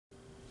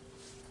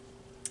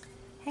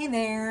Hey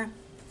there.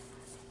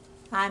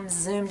 I'm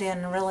zoomed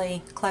in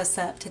really close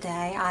up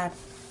today. I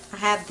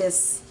have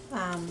this,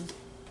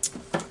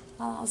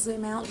 I'll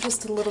zoom out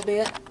just a little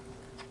bit.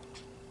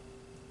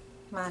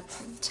 My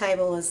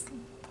table is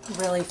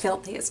really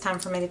filthy. It's time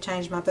for me to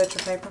change my butcher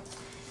paper.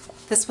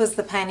 This was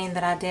the painting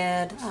that I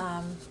did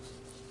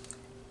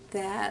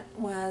that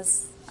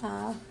was,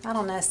 I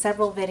don't know,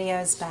 several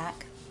videos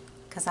back,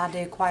 because I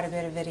do quite a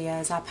bit of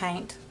videos. I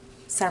paint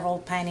several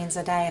paintings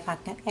a day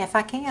if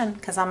I can,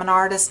 because I'm an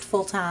artist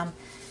full-time.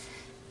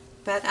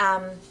 But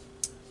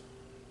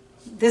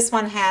this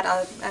one had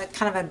a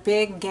kind of a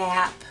big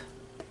gap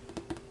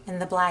in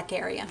the black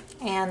area,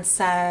 and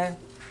so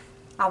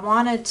I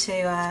wanted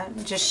to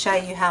just show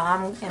you how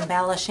I'm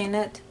embellishing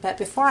it. But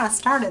before I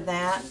started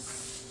that,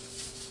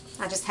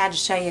 I just had to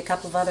show you a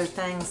couple of other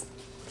things.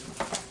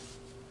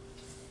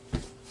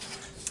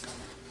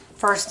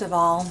 First of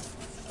all,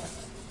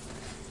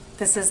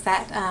 this is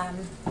that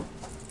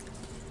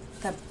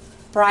the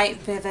bright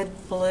vivid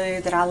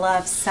blue that I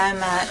love so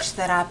much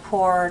that I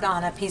poured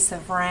on a piece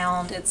of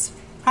round. It's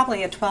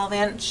probably a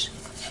 12-inch.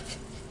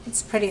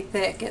 It's pretty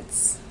thick.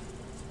 It's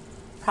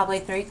probably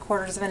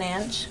 3/4 of an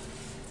inch.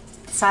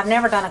 So I've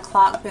never done a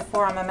clock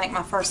before. I'm going to make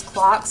my first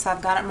clock, so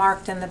I've got it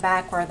marked in the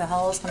back where the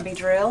hole is going to be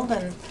drilled.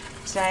 And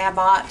today I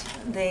bought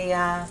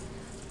the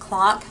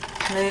clock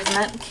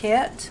movement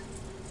kit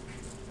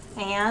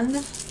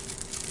and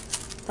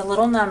the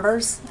little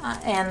numbers,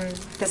 and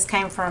this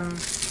came from,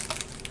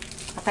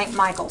 I think,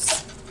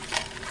 Michael's.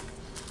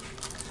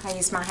 I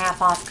used my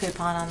half-off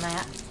coupon on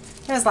that.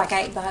 It was like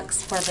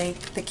 $8 for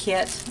the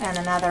kit, and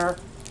another,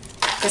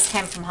 this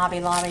came from Hobby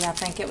Lobby. I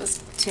think it was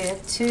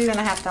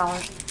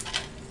 $2.50.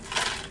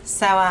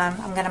 So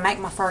I'm going to make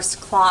my first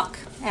clock,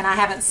 and I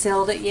haven't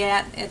sealed it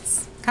yet.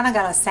 It's kind of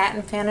got a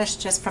satin finish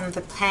just from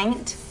the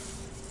paint,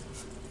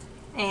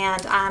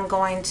 and I'm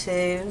going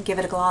to give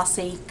it a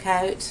glossy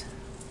coat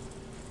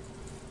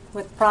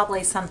with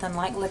probably something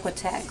like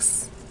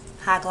Liquitex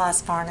high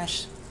gloss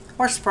varnish,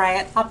 or spray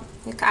it.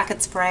 I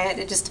could spray it.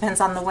 It just depends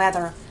on the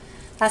weather.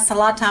 That's a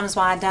lot of times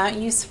why I don't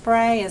use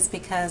spray, is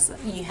because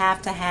you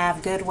have to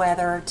have good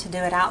weather to do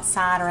it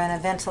outside or in a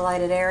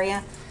ventilated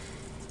area.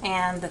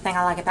 And the thing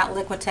I like about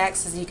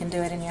Liquitex is you can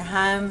do it in your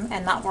home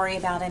and not worry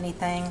about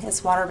anything.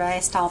 It's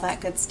water-based, all that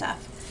good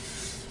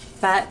stuff.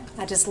 But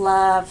I just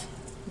love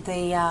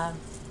the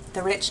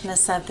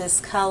richness of this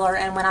color,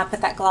 and when I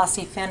put that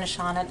glossy finish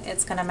on it,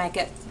 it's going to make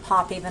it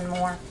pop even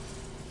more.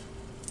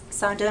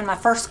 So I'm doing my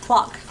first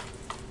clock.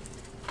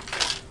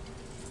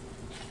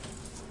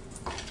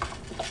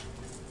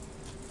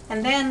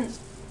 And then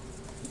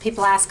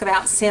people ask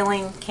about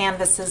sealing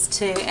canvases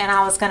too, and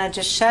I was going to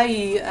just show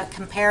you a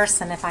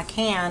comparison if I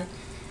can.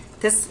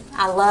 This,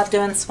 I love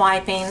doing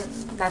swiping.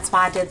 That's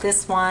why I did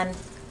this one.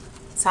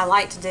 So I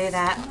like to do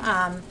that.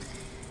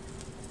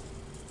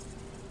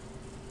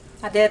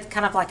 I did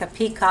kind of like a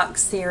peacock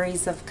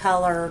series of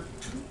color,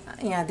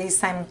 you know, these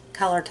same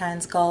color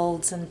tones,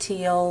 golds and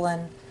teal,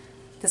 and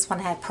this one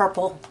had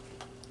purple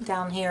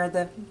down here,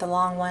 the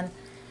long one.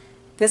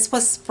 This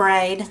was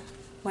sprayed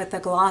with a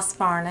gloss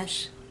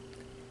varnish,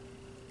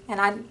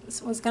 and I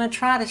was going to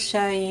try to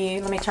show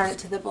you, let me turn it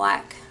to the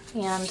black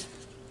end.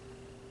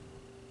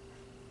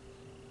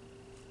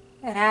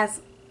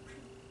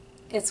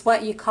 It's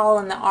what you call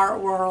in the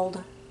art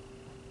world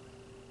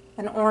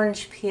an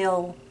orange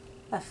peel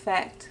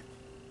effect.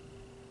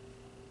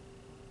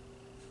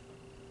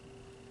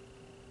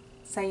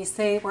 So you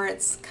see where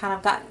it's kind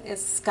of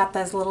got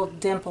those little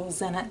dimples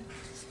in it.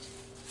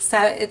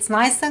 So it's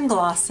nice and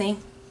glossy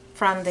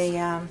from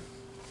the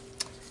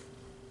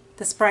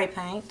spray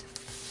paint.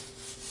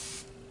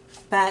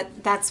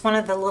 But that's one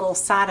of the little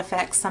side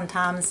effects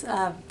sometimes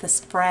of the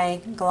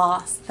spray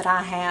gloss that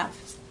I have.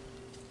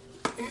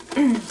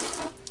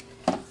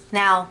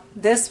 Now,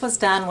 this was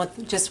done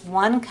with just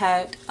one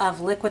coat of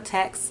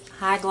Liquitex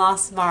high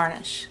gloss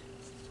varnish.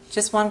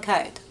 Just one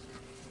coat.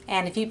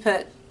 And if you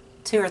put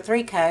 2 or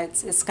 3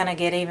 coats, it's going to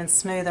get even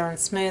smoother and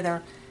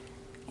smoother.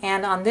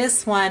 And on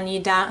this one, you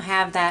don't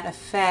have that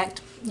effect.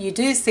 You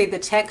do see the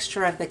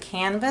texture of the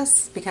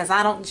canvas, because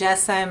I don't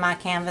gesso my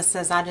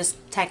canvases. I just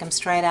take them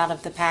straight out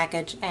of the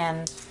package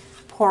and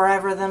pour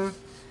over them.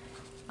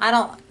 I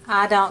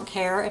don't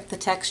care if the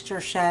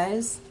texture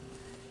shows,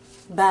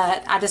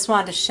 but I just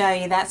wanted to show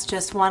you that's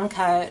just one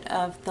coat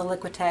of the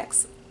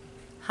Liquitex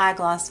high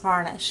gloss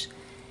varnish.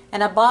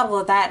 And a bottle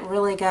of that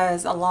really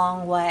goes a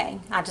long way.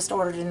 I just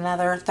ordered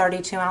another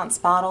 32-ounce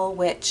bottle,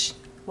 which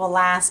will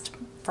last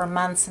for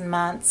months and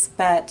months,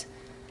 but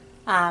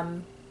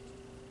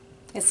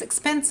it's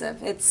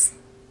expensive. It's,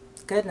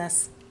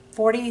 goodness,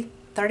 $35,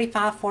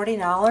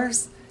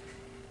 $40.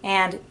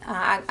 And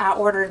I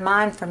ordered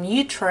mine from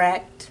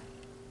Utrecht,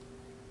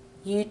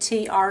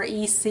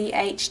 U-T-R-E-C-H-T.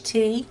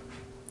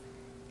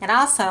 And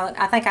also,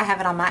 I think I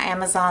have it on my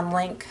Amazon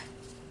link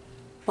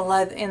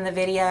below in the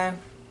video,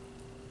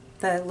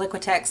 the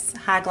Liquitex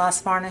high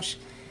gloss varnish.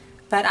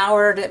 But I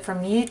ordered it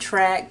from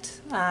Utrecht.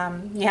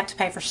 You have to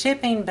pay for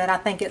shipping, but I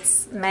think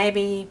it's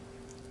maybe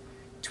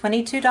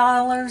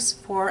 $22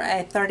 for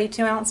a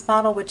 32-ounce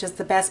bottle, which is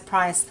the best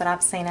price that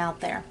I've seen out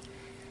there.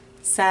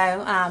 So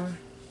I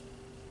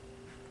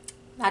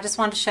just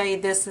wanted to show you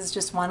this is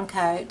just one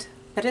coat,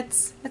 but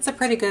it's a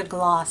pretty good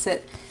gloss.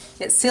 It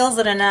seals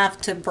it enough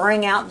to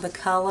bring out the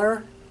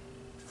color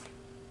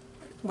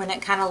when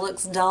it kind of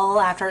looks dull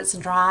after it's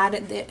dried.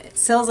 It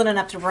seals it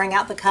enough to bring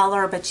out the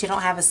color, but you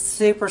don't have a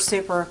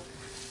super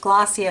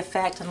glossy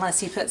effect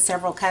unless you put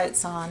several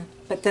coats on.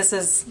 But this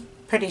is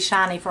pretty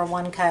shiny for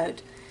one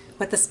coat.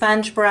 With the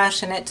sponge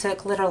brush, and it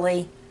took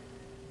literally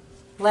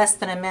less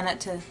than a minute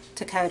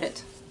to coat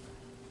it.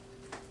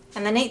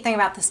 And the neat thing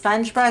about the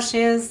sponge brush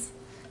is,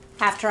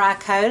 after I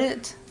coat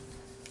it,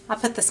 I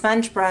put the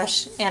sponge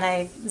brush in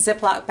a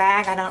Ziploc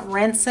bag. I don't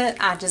rinse it.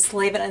 I just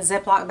leave it in a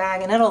Ziploc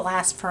bag, and it'll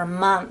last for a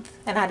month,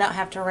 and I don't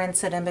have to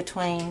rinse it in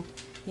between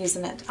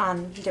using it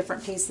on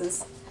different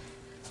pieces.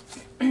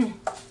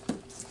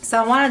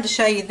 So I wanted to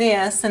show you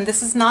this, and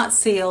this is not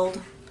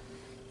sealed.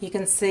 You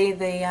can see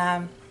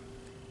the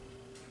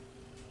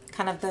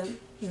kind of the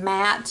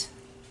matte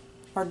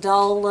or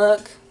dull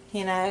look,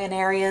 you know, in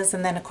areas,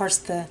 and then of course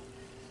the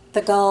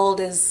gold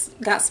is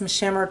got some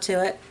shimmer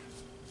to it.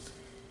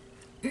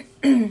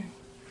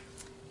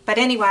 But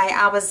anyway,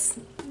 I was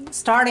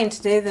starting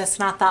to do this,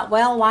 and I thought,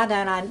 well, why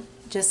don't I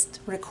just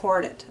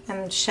record it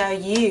and show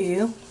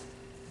you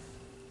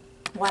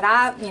what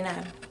I, you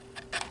know,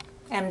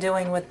 am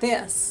doing with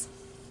this.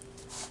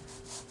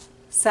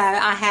 So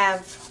I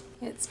have,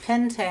 it's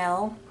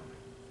Pentel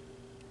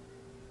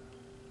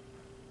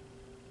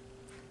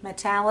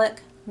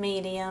metallic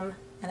medium,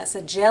 and it's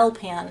a gel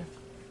pen,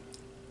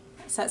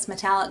 so it's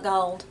metallic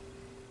gold.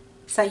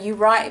 So you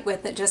write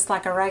with it just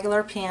like a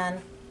regular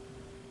pen,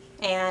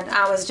 and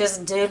I was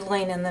just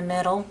doodling in the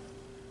middle,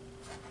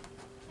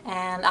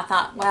 and I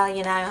thought, well,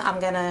 you know, I'm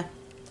gonna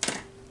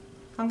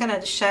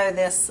show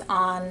this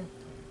on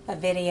a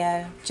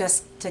video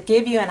just to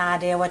give you an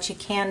idea what you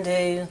can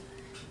do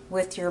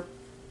with your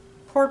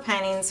pour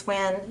paintings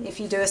if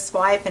you do a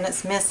swipe and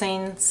it's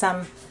missing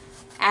some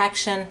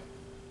action,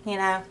 you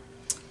know.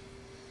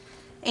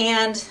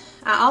 And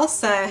I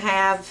also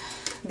have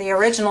the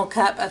original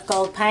cup of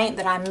gold paint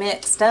that I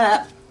mixed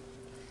up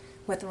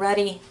with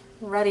Ruddy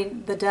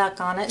the Duck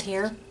on it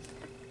here.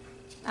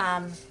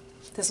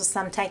 This was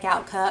some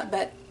takeout cup,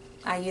 but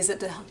I use it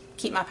to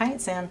keep my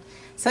paints in.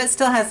 So it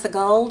still has the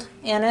gold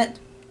in it,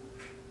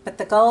 but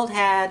the gold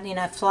had, you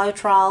know,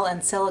 Floetrol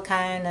and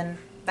silicone and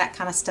that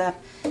kind of stuff.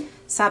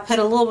 So I put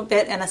a little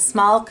bit in a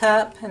small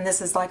cup, and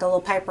this is like a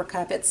little paper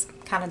cup. It's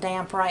kind of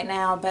damp right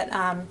now, but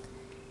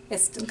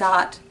it's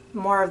got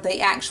more of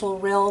the actual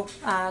real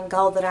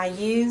gold that I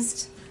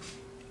used,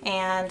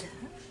 and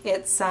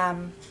it's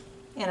in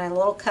a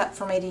little cup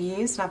for me to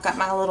use. And I've got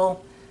my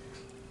little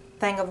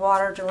thing of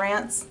water to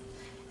rinse,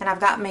 and I've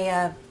got me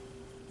a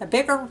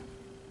bigger,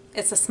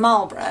 it's a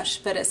small brush,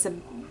 but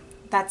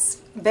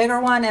that's a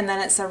bigger one, and then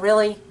it's a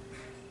really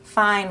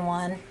fine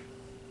one.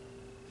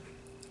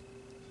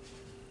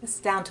 It's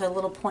down to a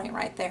little point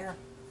right there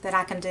that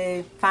I can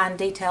do fine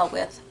detail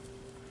with.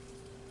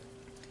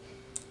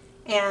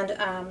 And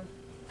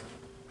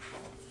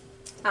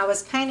I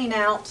was painting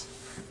out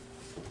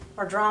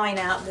or drawing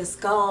out this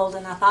gold,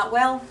 and I thought,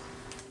 well,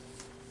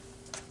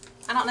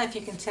 I don't know if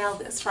you can tell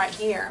this right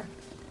here.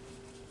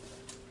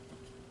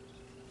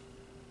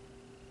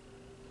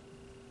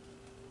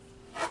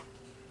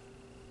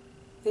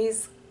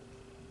 These,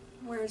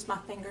 where's my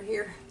finger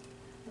here?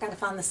 I gotta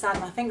find the side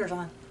of my fingers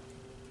on.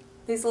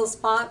 These little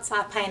spots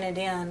I painted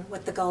in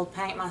with the gold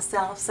paint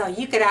myself, so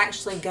you could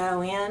actually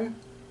go in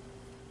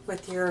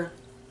with your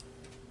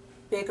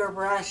bigger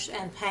brush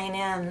and paint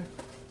in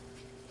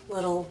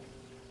little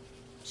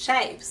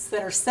shapes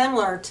that are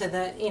similar to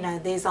the, you know,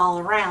 these all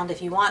around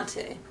if you want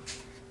to,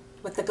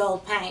 with the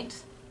gold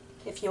paint,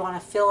 if you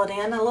want to fill it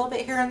in a little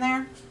bit here and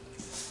there.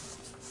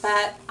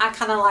 But I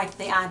kind of like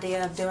the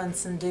idea of doing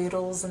some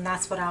doodles, and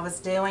that's what I was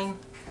doing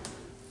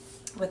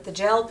with the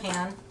gel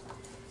pen.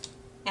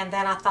 And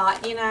then I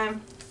thought, you know,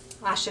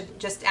 I should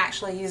just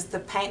actually use the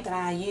paint that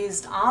I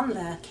used on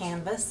the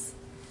canvas.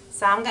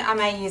 So I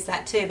may use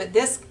that too, but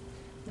this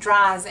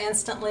dries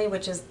instantly,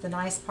 which is the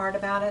nice part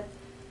about it.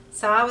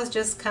 So I was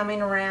just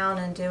coming around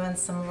and doing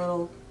some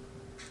little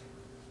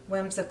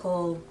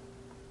whimsical,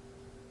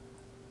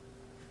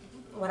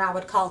 what I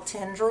would call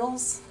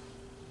tendrils,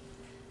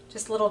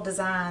 just little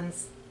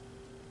designs.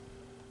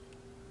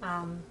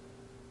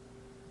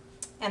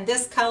 And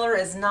this color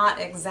is not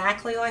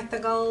exactly like the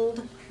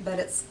gold, but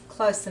it's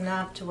close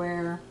enough to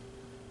where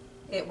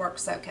it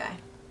works okay.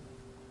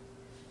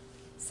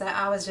 So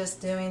I was just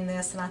doing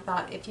this, and I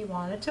thought if you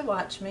wanted to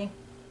watch me,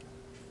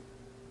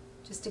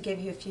 just to give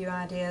you a few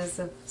ideas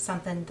of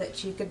something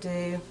that you could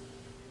do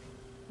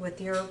with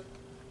your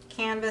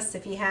canvas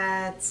if you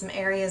had some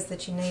areas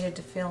that you needed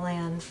to fill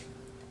in.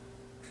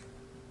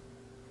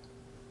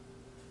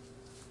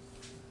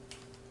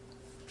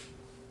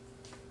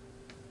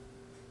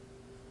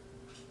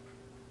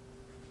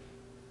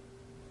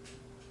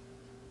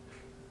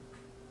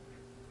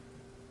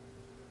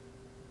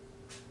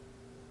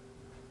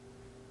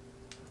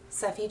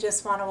 So if you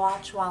just want to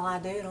watch while I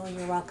doodle,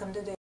 you're welcome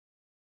to do.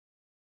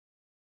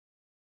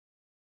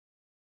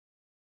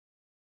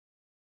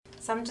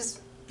 So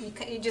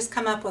you just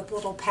come up with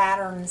little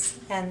patterns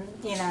and,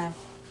 you know,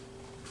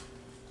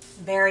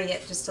 vary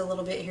it just a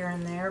little bit here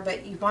and there,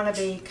 but you want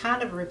to be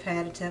kind of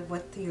repetitive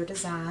with your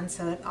design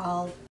so it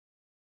all.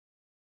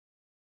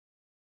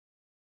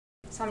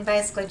 So I'm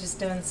basically just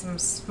doing some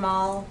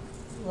small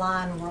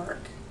line work.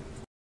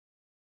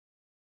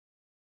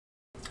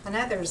 I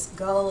know there's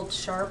gold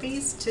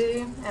Sharpies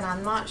too, and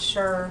I'm not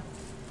sure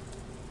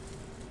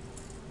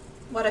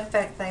what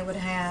effect they would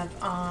have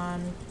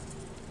on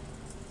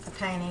a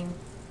painting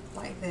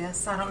like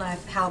this. I don't know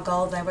how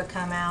gold they would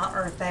come out,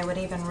 or if they would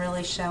even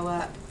really show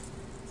up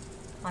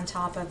on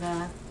top of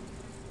a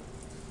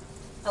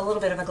little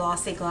bit of a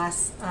glossy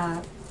glass,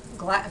 on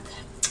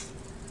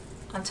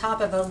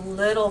top of a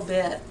little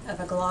bit of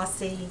a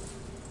glossy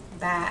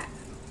back.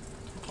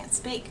 I can't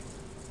speak.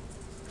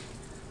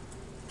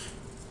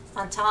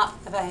 On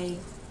top of a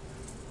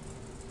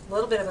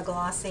little bit of a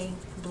glossy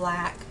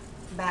black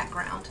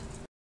background.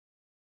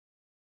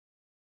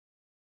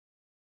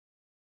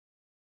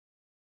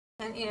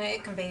 And you know,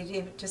 it can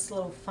be just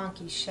little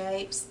funky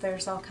shapes.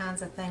 There's all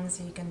kinds of things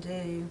you can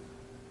do.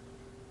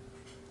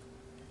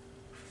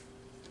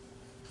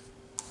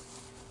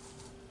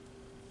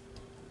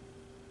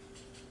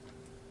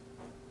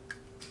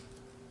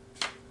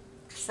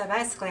 So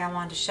basically I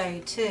wanted to show you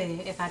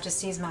too, if I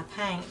just use my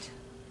paint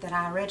that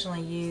I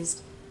originally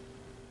used,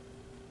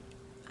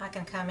 I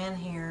can come in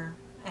here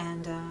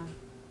and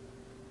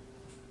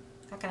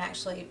I can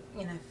actually,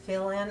 you know,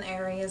 fill in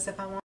areas if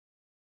I want.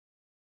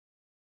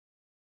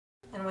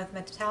 And with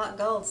metallic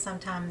gold,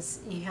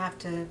 sometimes you have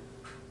to,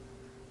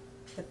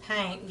 the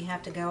paint, you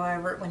have to go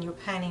over it when you're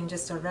painting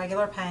just a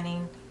regular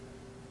painting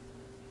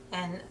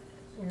and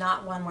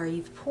not one where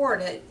you've poured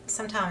it.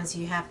 Sometimes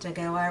you have to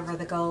go over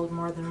the gold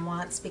more than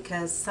once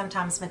because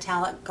sometimes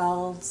metallic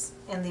golds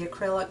in the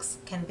acrylics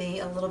can be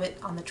a little bit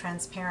on the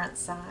transparent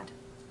side.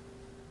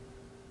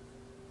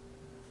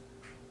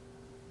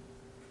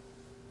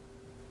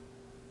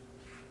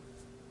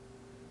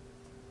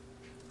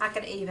 I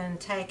could even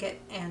take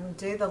it and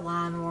do the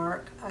line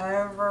work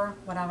over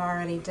what I've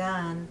already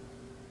done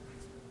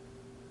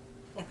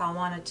if I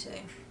wanted to.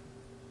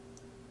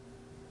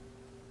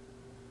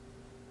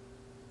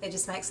 It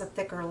just makes a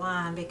thicker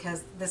line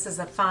because this is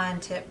a fine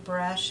tip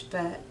brush,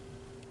 but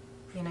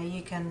you know,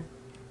 you can't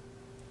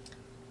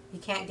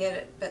get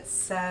it but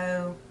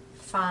so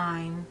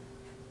fine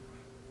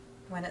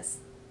when it's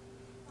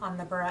on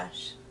the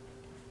brush,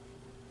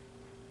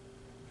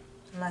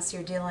 unless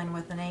you're dealing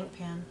with an ink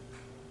pen.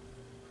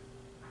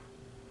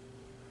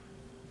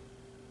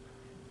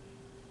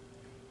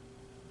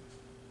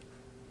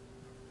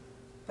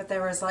 But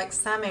there was like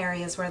some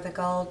areas where the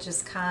gold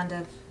just kind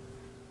of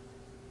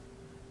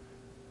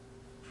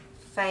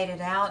faded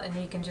out, and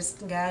you can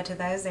just go to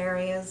those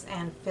areas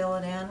and fill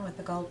it in with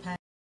the gold paint.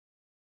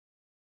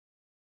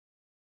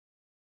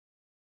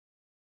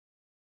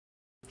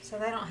 So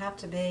they don't have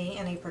to be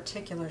any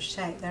particular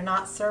shape. They're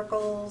not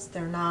circles,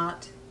 they're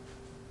not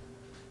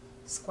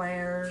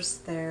squares,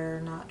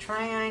 they're not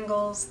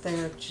triangles,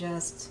 they're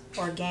just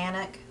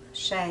organic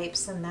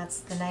shapes, and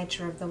that's the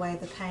nature of the way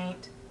the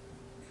paint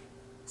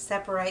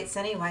separates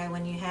anyway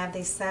when you have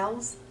these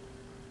cells.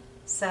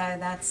 So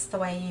that's the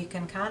way you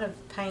can kind of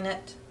paint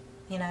it,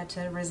 you know,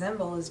 to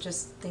resemble, is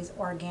just these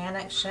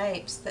organic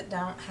shapes that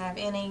don't have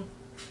any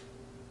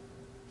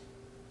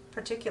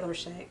particular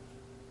shape.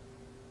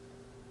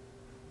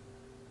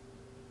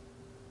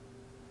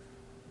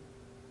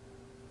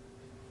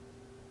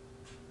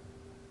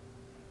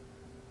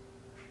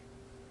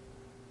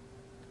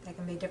 They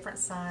can be different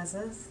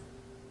sizes.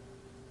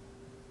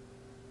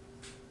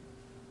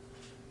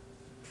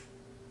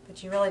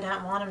 But you really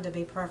don't want them to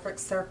be perfect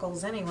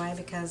circles anyway,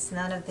 because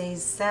none of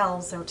these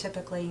cells are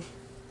typically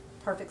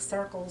perfect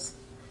circles.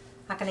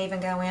 I can even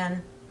go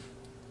in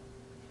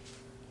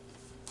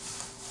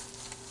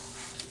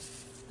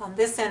on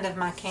this end of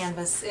my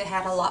canvas. It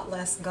had a lot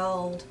less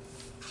gold.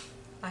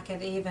 I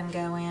could even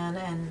go in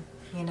and,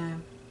 you know,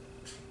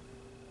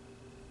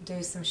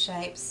 do some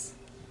shapes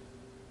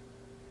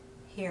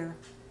here.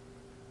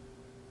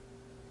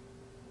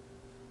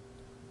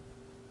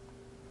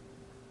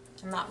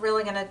 I'm not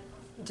really going to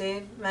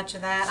do much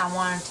of that. I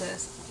wanted to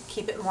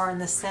keep it more in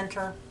the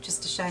center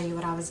just to show you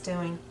what I was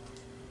doing.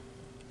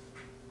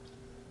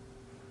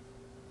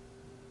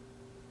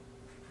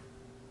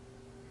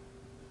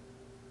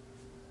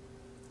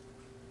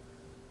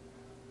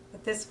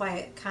 But this way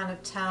it kind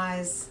of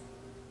ties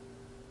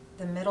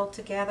the middle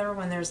together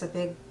when there's a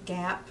big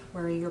gap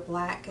where your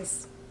black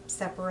is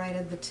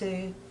separated the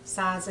two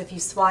sides. If you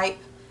swipe,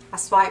 I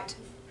swiped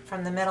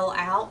from the middle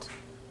out.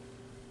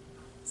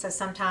 So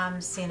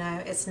sometimes, you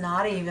know, it's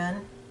not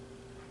even.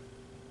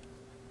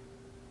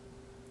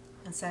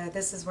 And so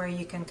this is where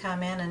you can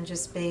come in and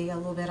just be a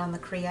little bit on the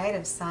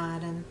creative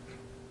side. And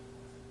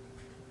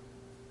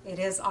it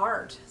is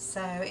art,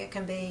 so it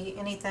can be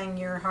anything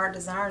your heart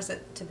desires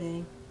it to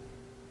be.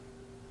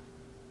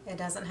 It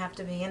doesn't have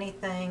to be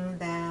anything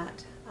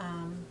that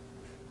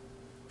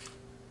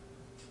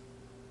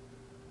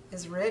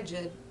is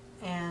rigid,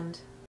 and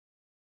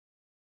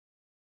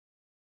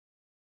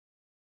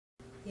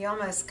you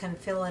almost can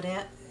fill it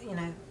in, you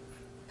know,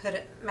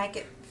 make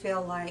it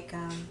feel like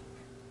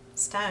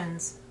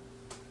stones.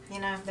 You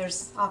know,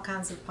 there's all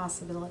kinds of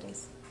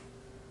possibilities.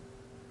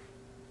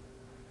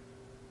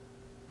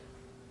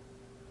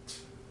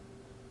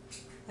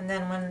 And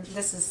then when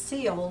this is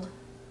sealed,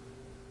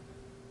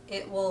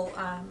 it will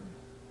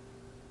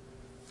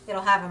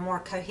it'll have a more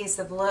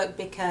cohesive look,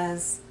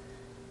 because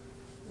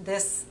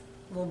this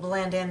will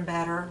blend in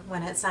better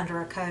when it's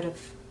under a coat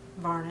of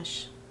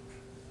varnish.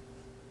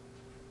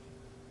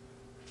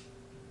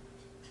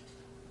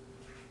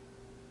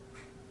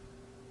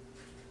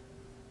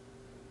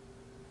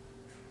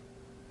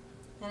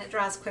 And it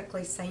dries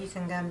quickly, so you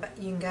can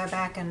go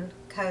back and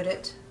coat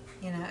it,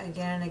 you know,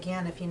 again and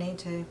again if you need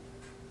to.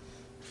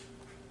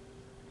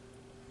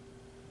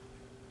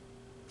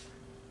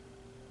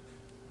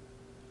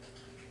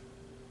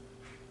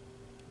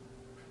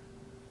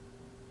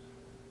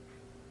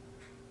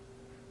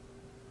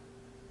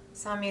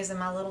 So I'm using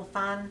my little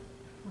fine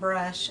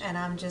brush, and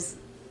I'm just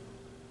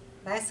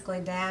basically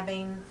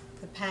dabbing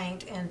the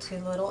paint into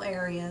little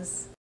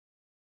areas.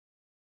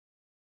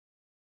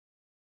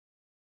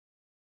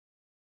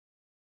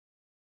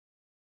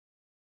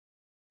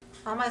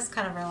 Almost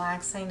kind of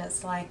relaxing.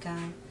 It's like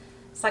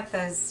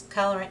those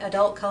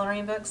adult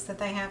coloring books that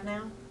they have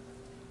now,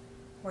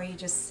 where you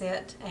just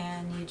sit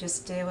and you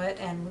just do it,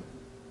 and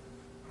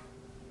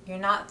you're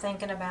not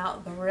thinking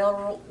about the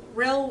real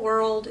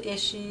world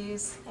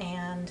issues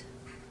and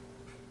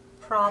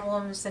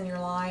problems in your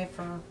life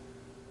or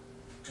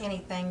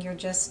anything. You're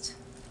just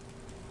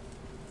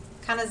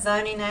kind of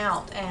zoning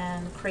out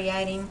and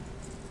creating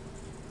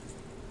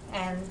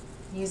and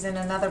using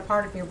another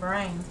part of your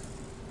brain.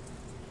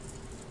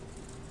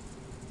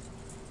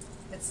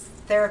 It's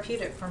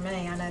therapeutic for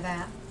me, I know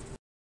that.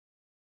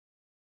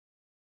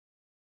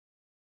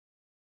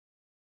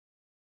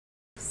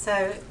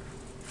 So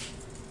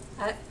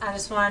I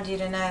just wanted you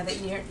to know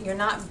that you're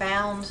not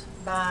bound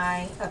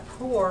by a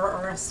pour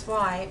or a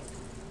swipe.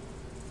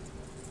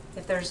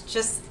 If there's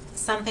just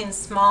something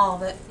small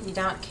that you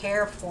don't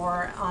care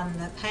for on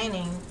the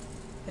painting,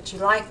 but you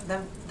like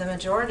the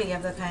majority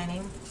of the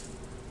painting,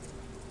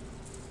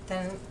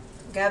 then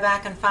go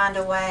back and find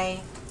a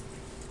way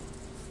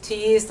to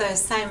use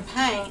those same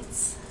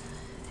paints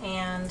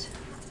and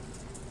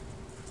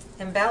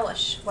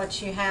embellish what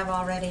you have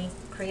already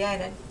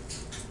created.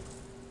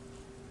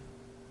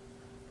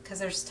 Because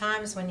there's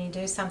times when you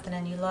do something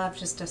and you love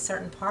just a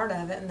certain part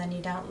of it, and then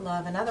you don't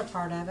love another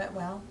part of it.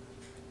 Well,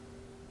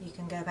 you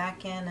can go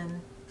back in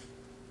and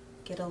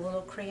get a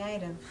little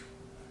creative.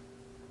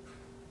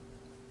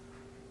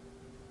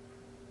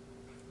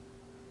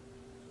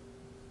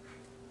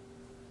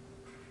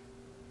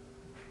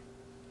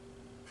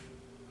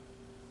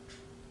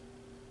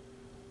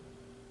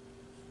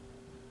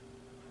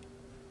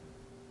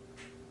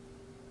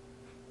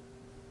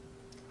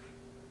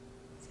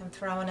 So I'm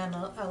throwing in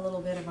a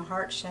little bit of a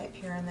heart shape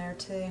here and there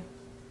too.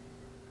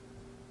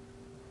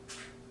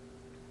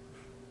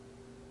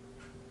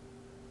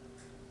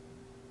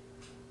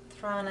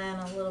 Throwing in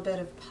a little bit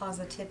of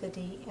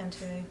positivity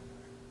into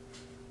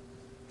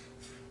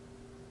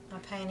my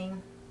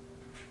painting.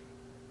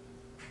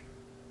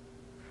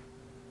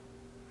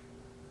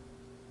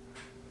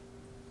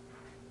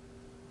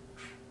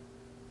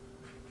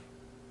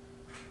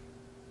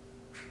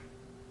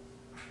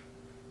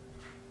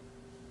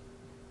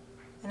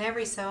 And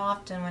every so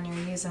often, when you're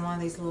using one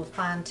of these little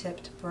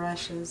fine-tipped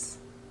brushes,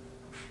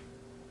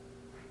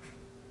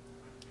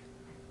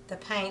 the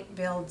paint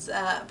builds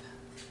up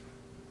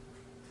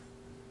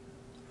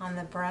on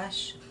the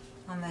brush,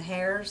 on the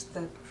hairs,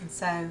 and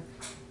so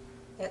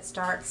it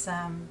starts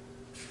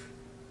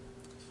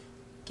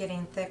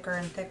getting thicker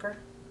and thicker.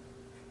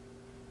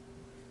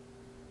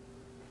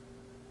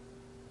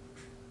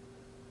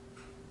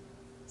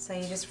 So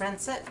you just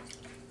rinse it.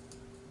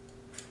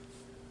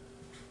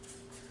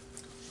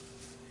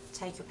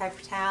 Take your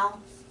paper towel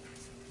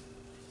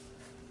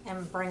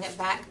and bring it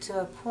back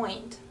to a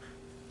point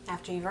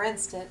after you've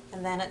rinsed it,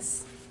 and then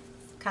it's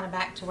kind of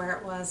back to where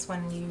it was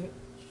when you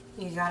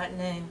got it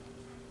new.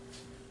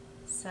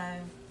 So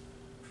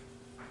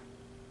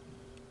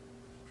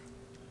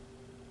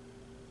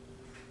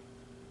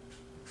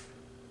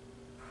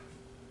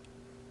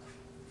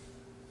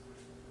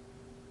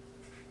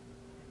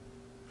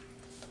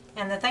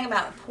and the thing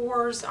about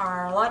pours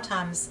are, a lot of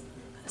times,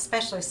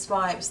 especially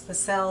swipes, the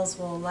cells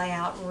will lay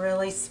out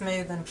really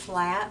smooth and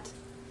flat,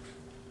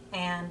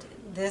 and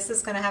this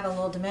is going to have a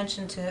little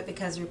dimension to it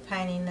because you're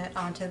painting it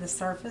onto the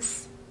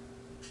surface.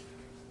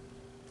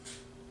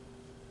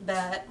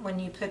 But when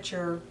you put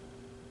your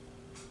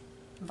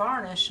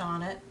varnish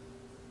on it,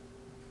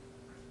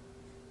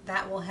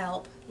 that will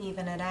help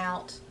even it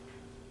out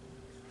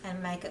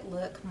and make it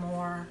look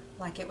more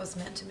like it was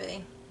meant to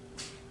be.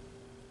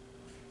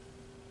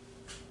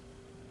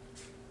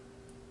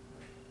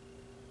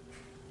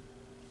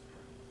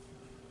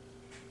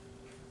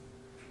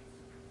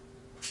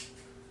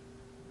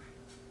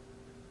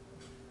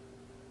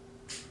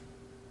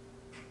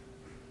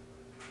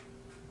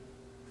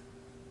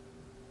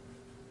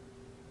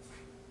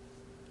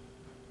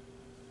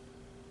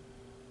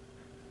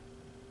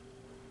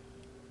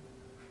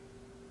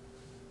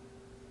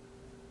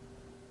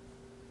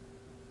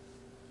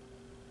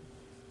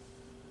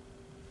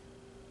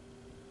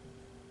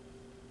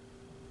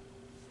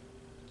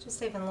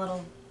 Just even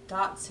little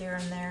dots here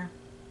and there.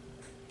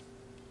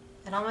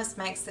 It almost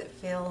makes it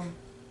feel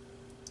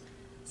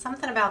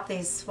something about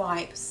these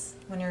swipes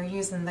when you're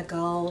using the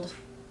gold,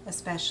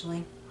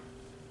 especially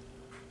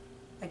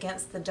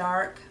against the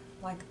dark,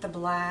 like the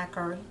black,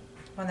 or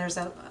when there's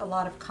a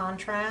lot of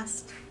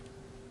contrast.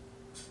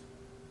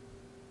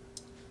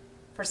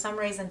 For some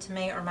reason, to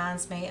me, it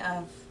reminds me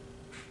of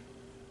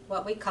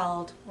what we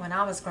called, when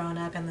I was growing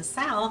up in the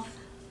South,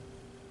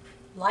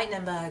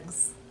 lightning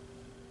bugs,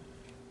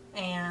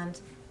 and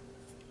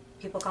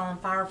people call them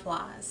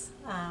fireflies.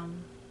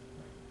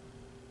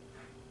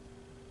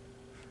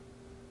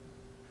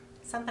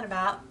 Something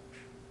about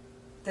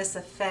this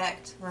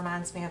effect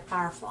reminds me of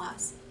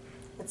fireflies.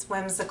 It's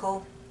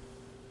whimsical.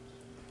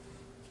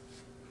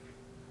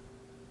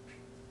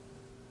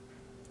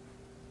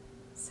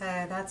 So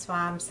that's why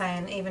I'm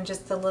saying even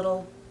just the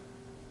little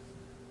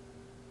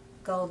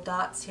gold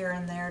dots here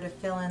and there to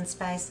fill in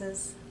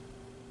spaces.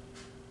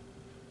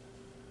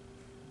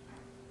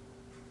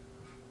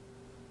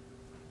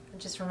 It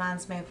just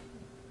reminds me of,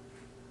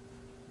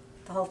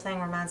 the whole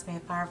thing reminds me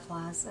of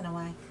fireflies in a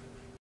way.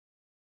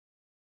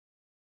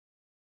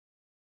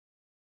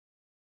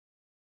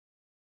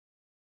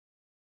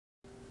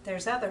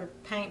 There's other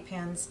paint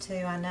pens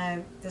too. I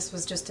know this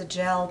was just a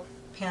gel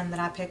pen that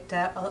I picked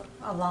up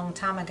a long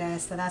time ago,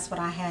 so that's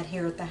what I had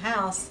here at the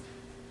house.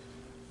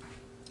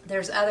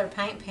 There's other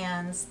paint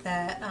pens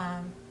that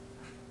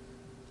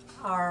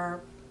are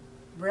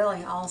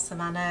really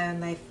awesome, I know,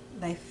 and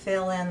they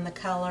fill in the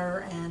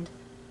color, and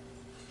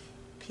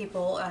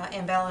people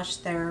embellish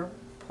their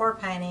pour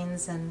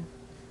paintings and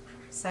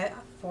so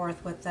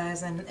forth with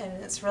those, and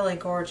it's really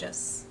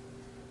gorgeous,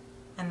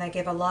 and they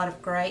give a lot of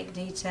great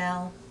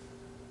detail.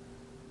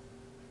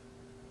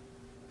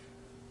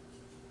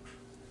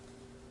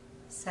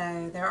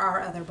 So there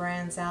are other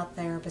brands out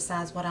there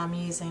besides what I'm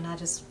using. I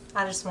just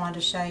wanted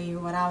to show you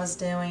what I was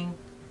doing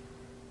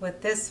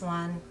with this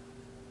one,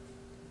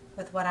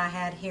 with what I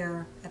had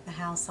here at the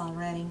house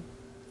already,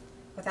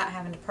 without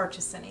having to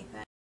purchase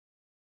anything.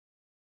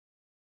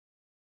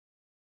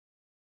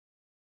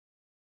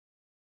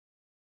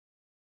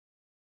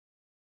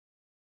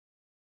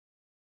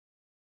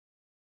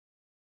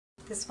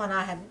 This one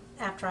I had,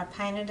 after I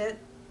painted it,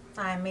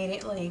 I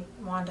immediately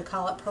wanted to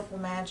call it Purple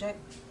Magic.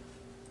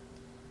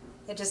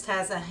 It just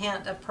has a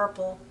hint of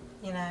purple,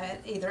 you know,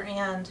 at either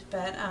end,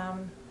 but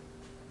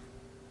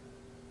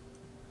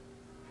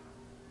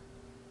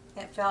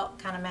it felt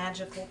kind of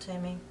magical to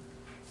me.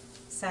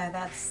 So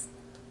that's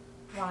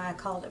why I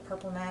called it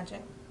Purple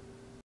Magic.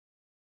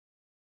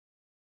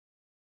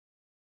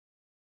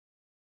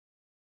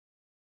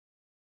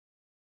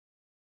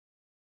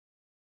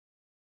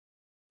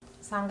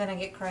 So I'm going to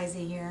get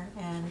crazy here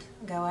and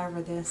go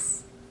over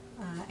this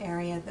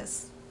area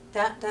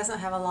that doesn't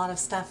have a lot of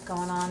stuff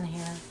going on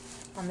here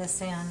on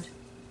this end.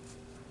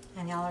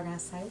 And y'all are going to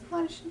say,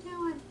 what is she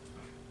doing?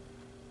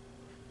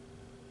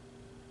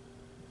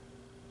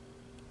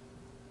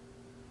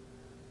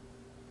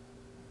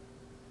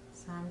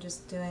 So I'm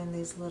just doing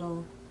these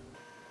little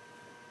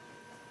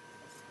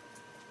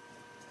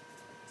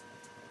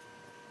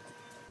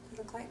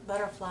look like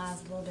butterflies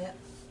a little bit.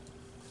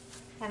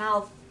 And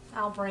I'll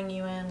bring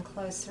you in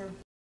closer.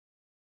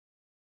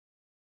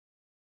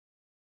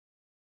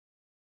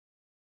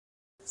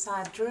 So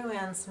I drew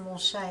in some little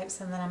shapes,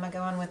 and then I'm going to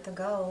go in with the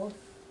gold.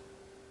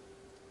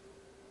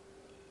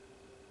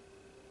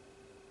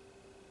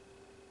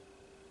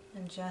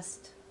 And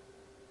just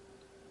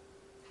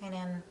paint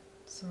in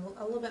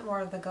a little bit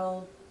more of the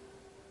gold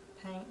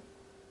paint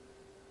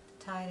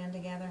to tie it in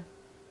together.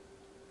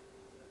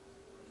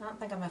 I don't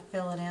think I'm going to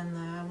fill it in though.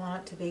 I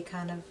want it to be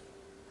kind of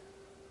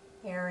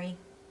airy.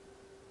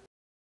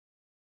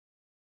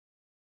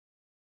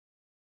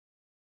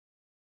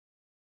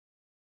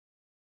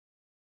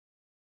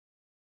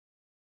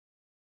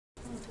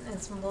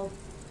 And some little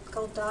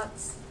gold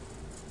dots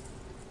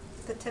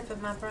at the tip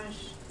of my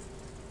brush.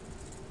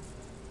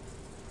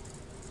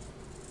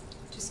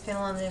 Just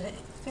filling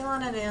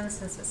it in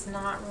since it's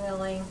not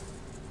really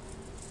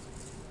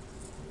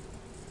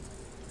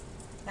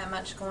that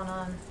much going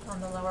on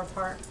the lower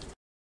part.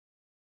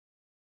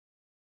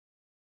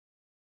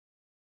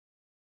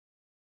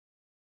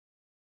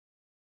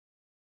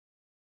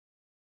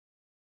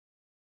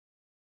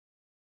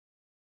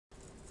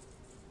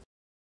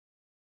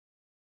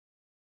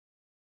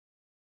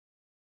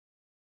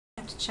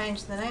 I have to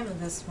change the name of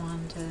this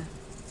one to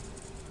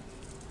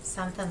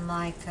something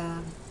like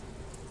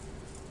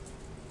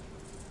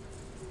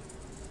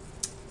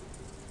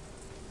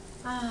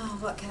oh,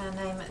 what can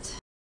I name it?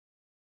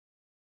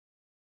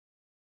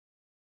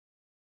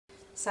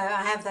 So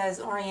I have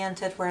those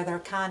oriented where they're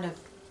kind of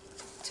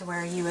to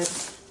where you would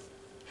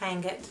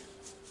hang it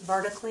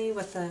vertically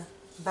with the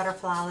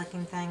butterfly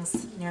looking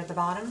things near the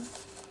bottom.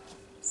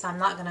 So I'm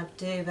not going to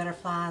do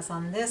butterflies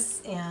on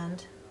this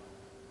end.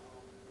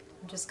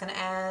 I'm just going to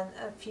add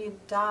a few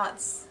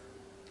dots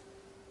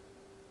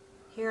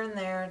here and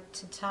there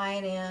to tie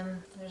it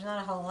in. There's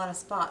not a whole lot of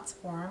spots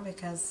for them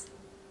because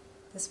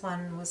this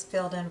one was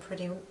filled in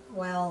pretty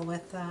well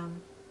with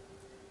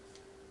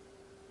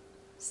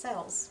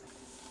cells.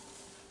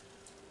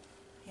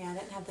 Yeah, I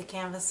didn't have the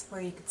canvas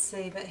where you could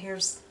see, but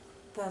here's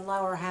the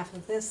lower half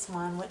of this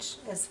one, which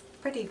is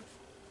pretty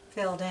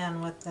filled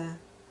in with a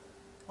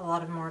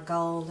lot of more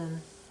gold,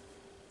 and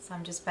so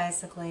I'm just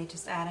basically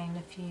just adding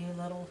a few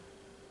little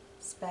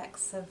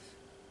specks of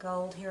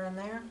gold here and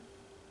there.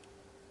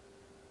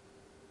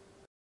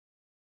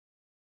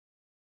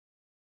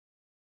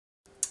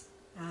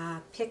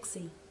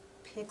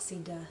 Pixie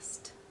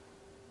dust.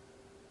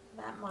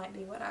 That might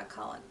be what I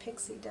call it,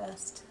 pixie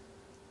dust.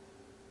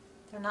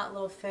 They're not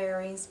little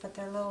fairies, but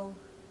they're little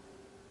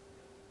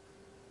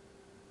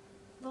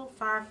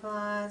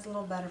fireflies,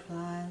 little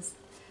butterflies.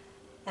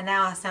 And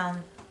now I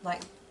sound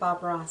like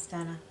Bob Ross,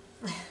 don't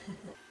I?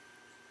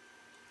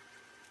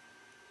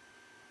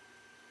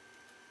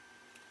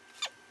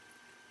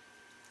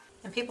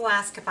 And people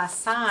ask if I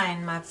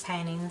sign my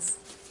paintings.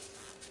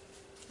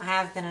 I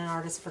have been an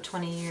artist for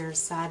 20 years,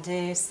 so I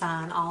do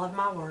sign all of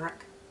my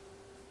work.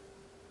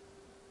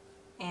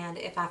 And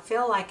if I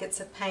feel like it's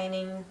a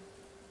painting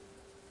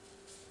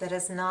that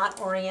is not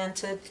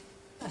oriented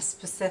a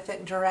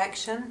specific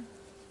direction,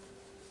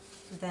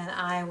 then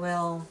I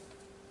will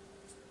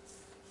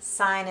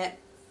sign it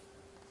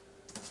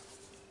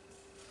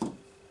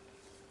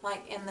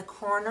like in the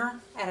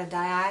corner at a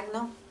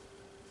diagonal,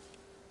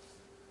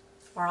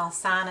 or I'll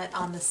sign it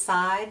on the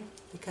side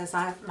because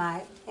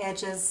my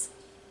edges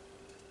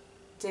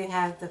do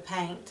have the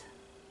paint.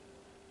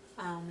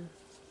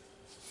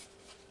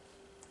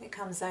 It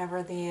comes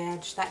over the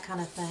edge, that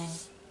kind of thing.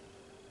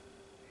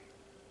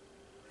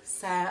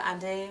 So I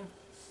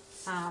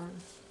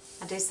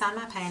do sign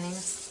my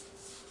paintings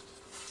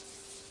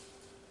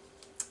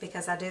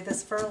because I do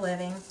this for a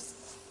living,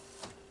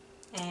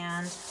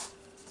 and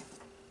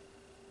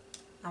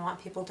I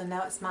want people to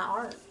know it's my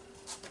art.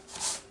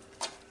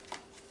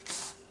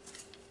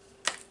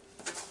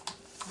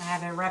 I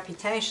have a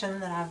reputation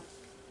that I've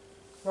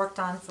worked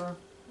on for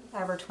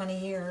over 20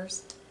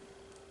 years.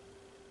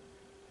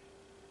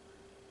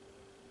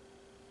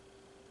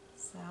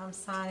 So I'm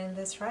signing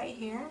this right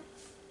here.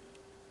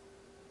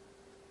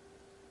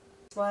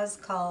 This was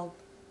called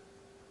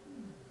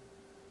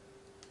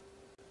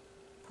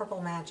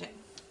Purple Magic,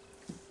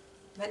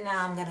 but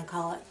now I'm going to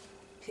call it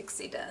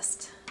Pixie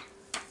Dust.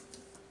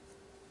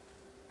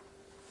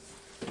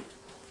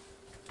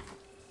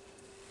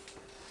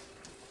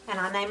 And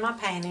I name my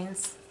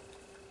paintings,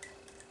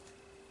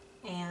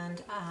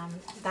 and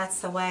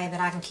that's the way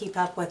that I can keep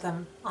up with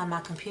them on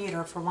my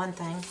computer, for one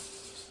thing.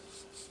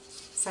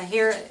 So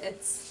here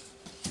it's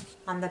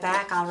on the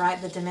back, I'll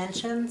write the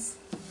dimensions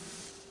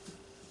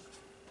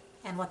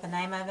and what the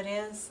name of it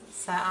is.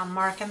 So I'm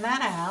marking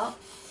that out.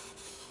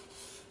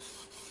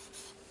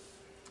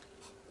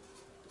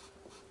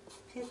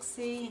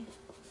 Pixie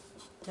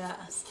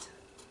Dust.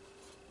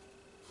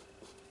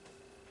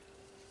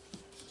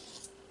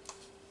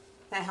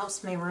 That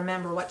helps me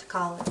remember what to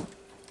call it.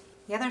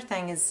 The other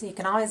thing is you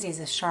can always use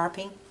a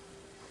Sharpie.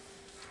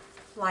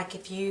 Like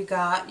if you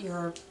got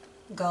your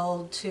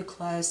gold too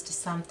close to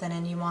something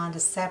and you wanted to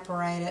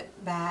separate it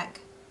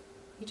back,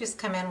 you just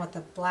come in with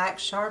a black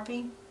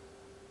Sharpie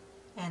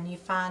and you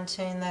fine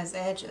tune those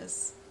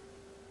edges.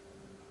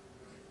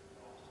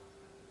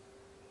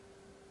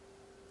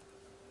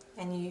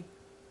 And you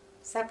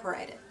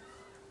separate it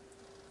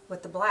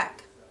with the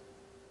black.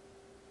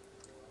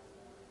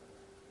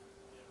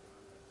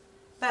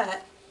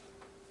 But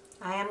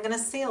I am going to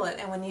seal it,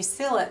 and when you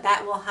seal it,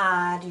 that will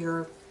hide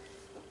your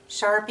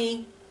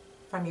Sharpie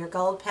from your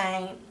gold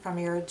paint, from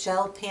your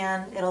gel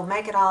pen. It'll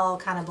make it all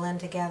kind of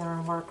blend together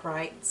and work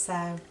right.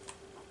 So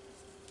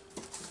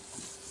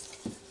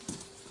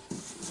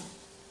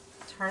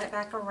turn it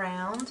back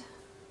around.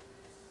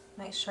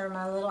 Make sure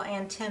my little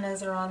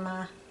antennas are on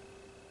my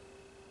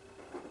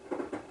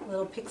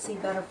little pixie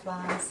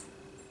butterflies.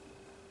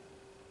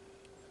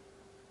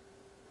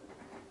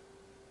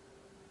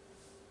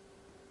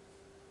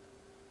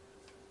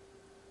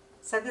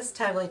 So this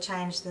totally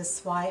changed this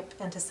swipe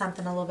into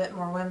something a little bit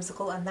more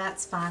whimsical, and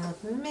that's fine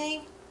with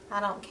me. I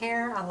don't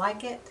care. I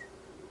like it.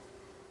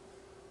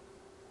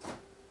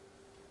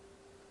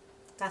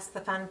 That's the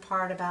fun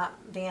part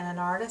about being an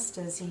artist,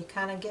 is you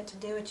kind of get to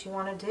do what you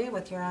want to do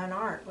with your own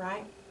art,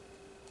 right?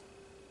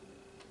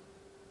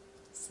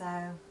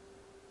 So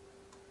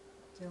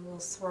do a little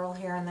swirl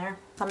here and there.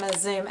 I'm going to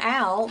zoom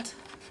out.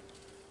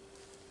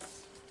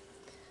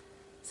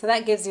 So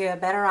that gives you a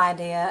better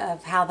idea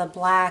of how the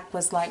black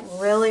was like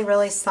really,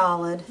 really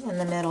solid in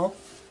the middle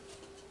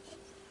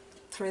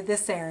through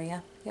this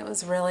area. It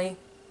was really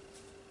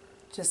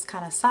just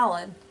kind of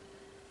solid.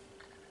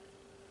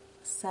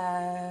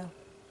 So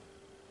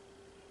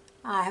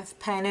I have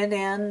painted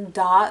in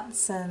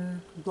dots and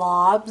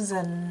blobs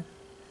and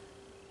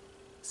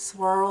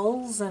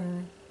swirls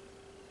and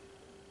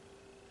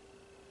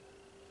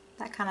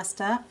that kind of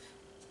stuff.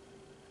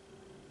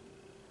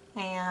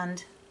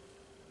 And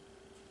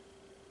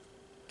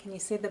can you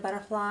see the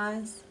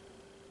butterflies?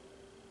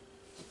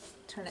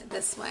 Turn it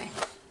this way.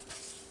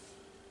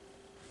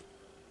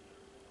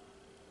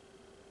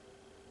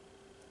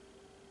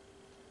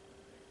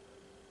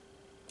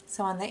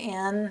 So on the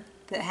end,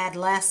 that had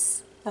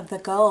less of the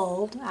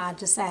gold, I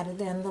just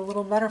added in the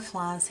little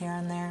butterflies here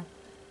and there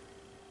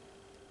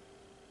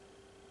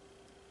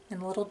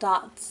and little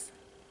dots.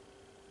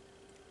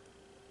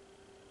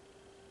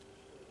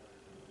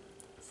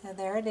 So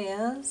there it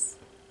is,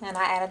 and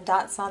I added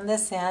dots on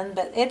this end,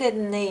 but it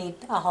didn't need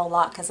a whole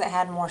lot because it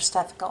had more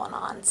stuff going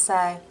on.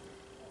 So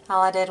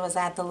all I did was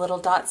add the little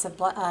dots of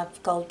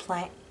gold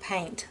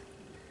paint.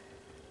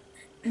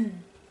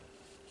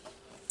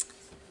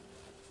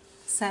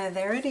 So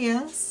there it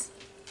is.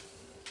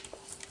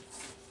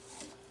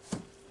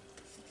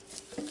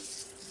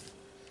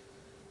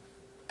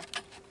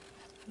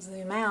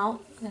 Zoom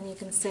out and you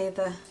can see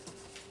the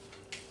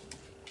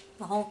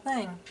whole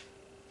thing.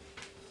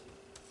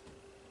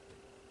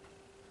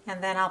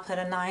 And then I'll put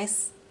a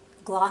nice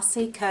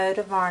glossy coat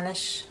of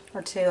varnish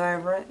or two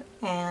over it,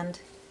 and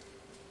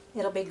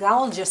it'll be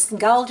gorgeous,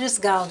 gorgeous,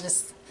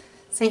 gorgeous.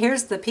 See,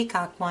 here's the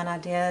peacock one I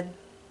did,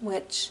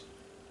 which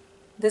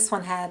this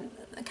one had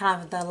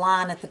kind of the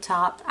line at the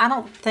top. I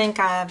don't think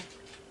I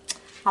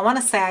want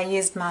to say I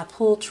used my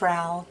pool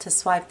trowel to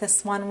swipe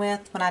this one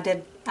with when I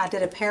did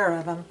a pair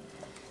of them.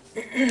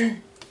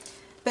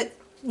 But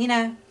you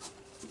know,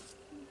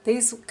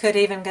 these could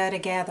even go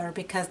together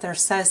because they're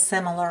so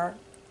similar.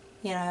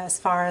 You know, as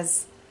far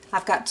as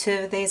I've got two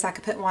of these, I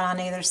could put one on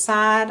either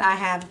side. I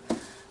have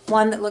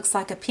one that looks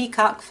like a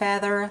peacock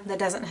feather that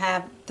doesn't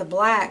have the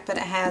black, but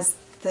it has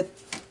the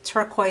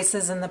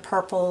turquoises and the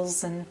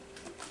purples, and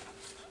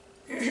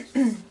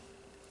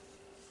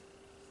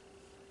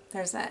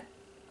there's that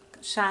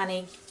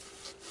shiny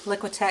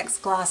Liquitex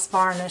gloss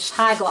varnish,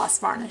 high gloss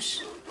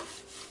varnish.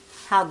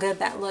 How good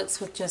that looks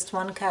with just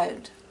one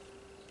coat.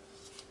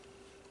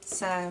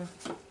 So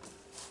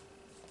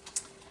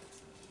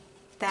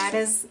that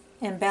is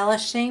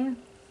embellishing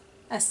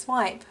a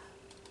swipe,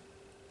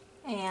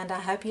 and I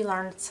hope you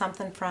learned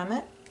something from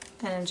it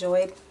and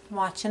enjoyed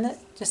watching it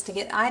just to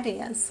get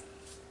ideas.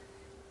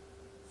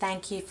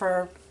 Thank you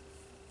for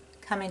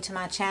coming to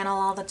my channel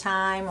all the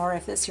time, or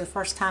if it's your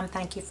first time,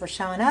 thank you for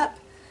showing up,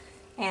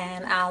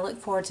 and I look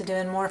forward to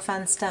doing more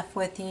fun stuff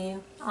with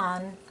you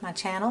on my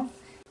channel.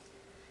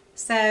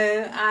 So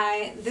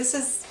this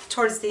is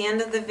towards the end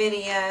of the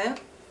video,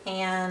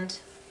 and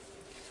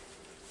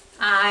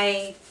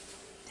I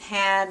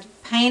had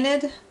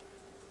painted,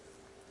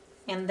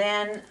 and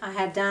then I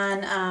had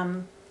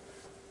done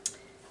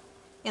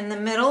in the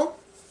middle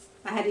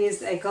I had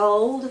used a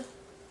gold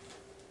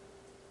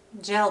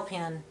gel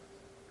pen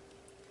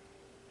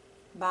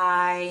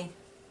by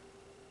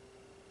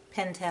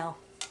Pentel,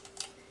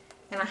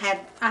 and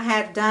I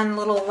had done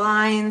little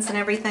lines and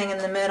everything in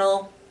the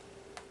middle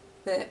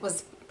that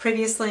was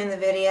previously in the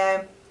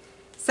video.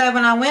 So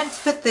when I went to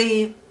put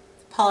the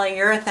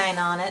polyurethane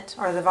on it,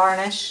 or the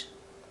varnish,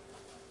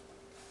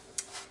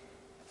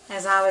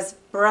 as I was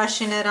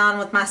brushing it on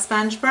with my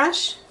sponge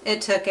brush,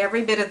 it took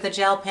every bit of the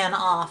gel pen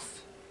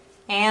off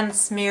and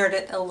smeared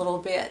it a little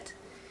bit.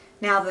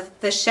 Now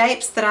the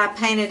shapes that I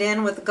painted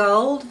in with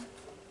gold,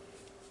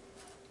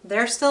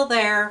 they're still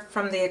there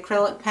from the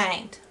acrylic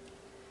paint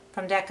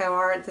from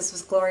DecoArt. This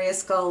was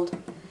Glorious Gold,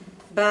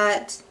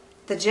 but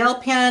the gel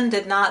pen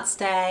did not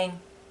stay.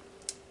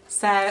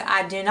 So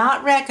I do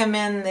not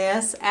recommend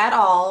this at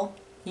all.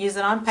 Use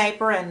it on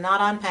paper and not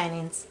on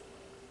paintings.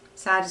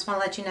 So I just want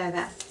to let you know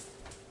that.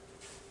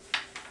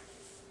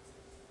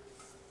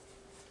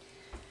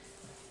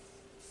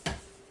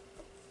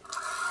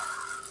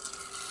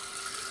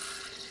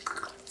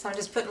 So I'm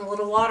just putting a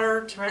little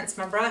water to rinse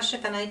my brush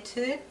if I need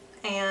to,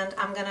 and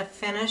I'm going to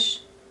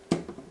finish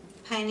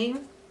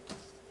painting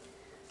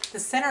the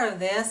center of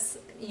this.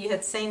 You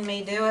had seen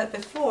me do it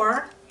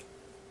before,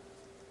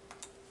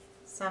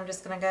 so I'm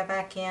just going to go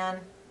back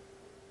in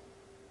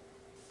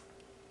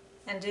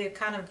and do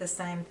kind of the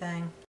same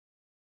thing.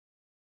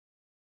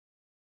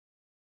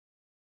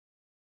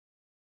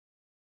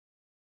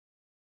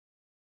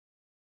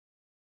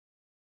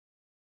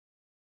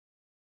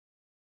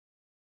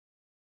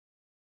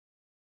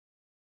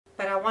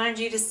 But I wanted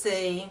you to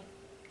see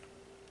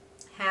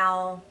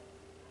how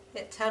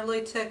it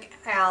totally took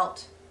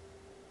out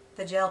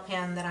the gel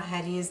pen that I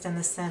had used in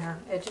the center.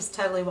 It just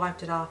totally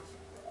wiped it off.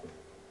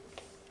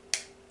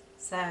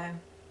 So,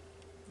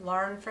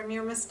 learn from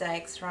your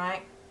mistakes,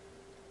 right?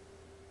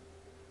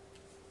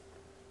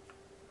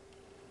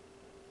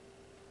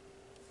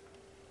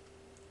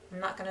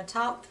 I'm not going to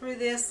talk through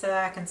this so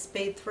I can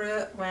speed through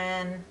it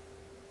when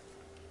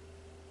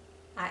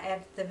I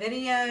edit the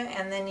video,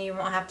 and then you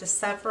won't have to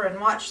suffer and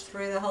watch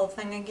through the whole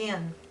thing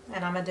again.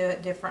 And I'm going to do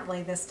it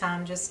differently this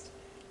time, just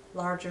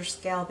larger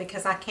scale,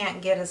 because I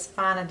can't get as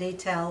fine a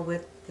detail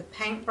with the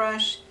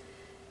paintbrush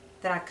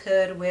that I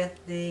could with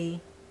the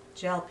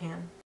gel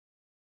pen.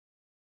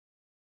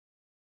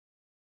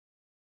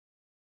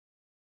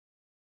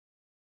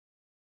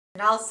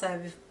 And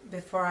also,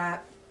 before I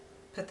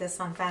put this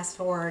on fast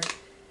forward,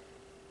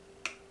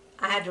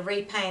 I had to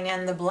repaint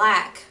in the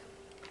black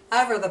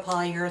over the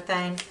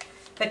polyurethane,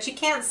 but you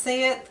can't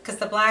see it because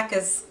the black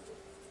is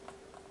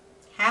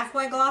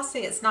halfway glossy.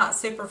 It's not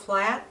super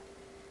flat,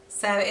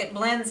 So it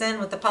blends in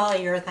with the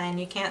polyurethane.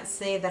 You can't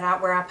see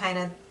that where I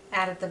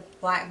added the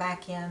black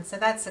back in, so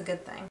that's a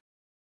good thing.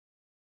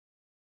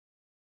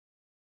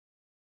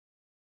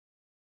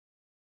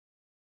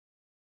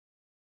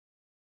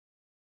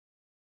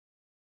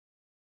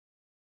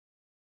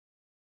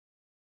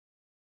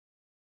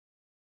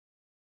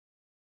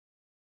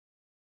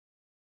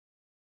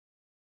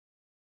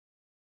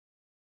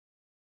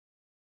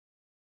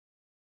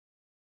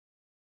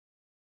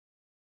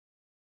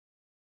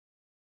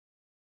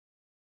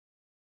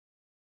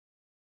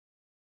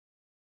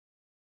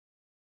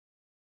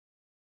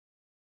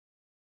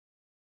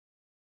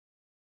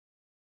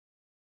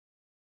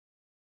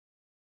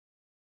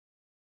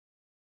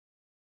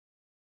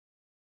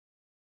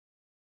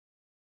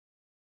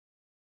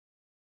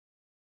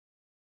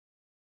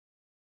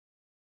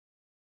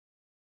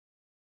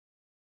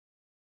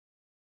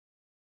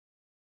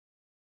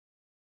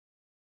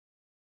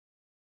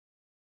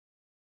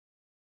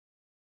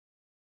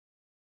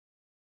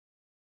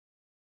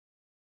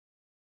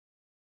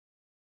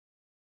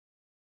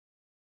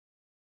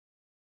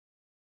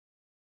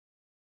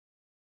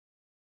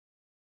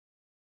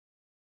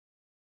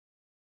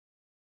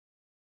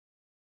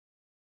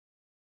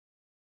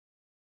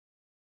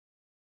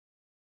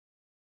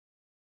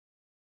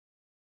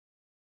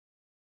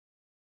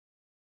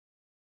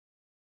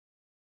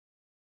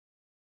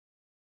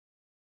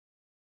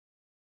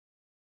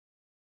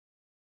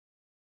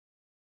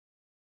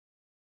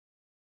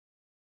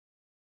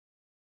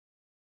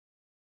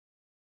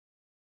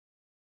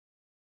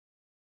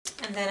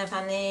 And then if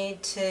I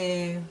need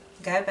to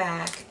go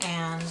back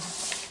and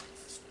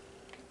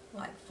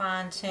like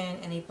fine tune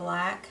any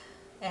black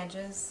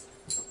edges,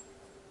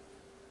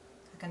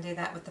 I can do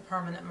that with the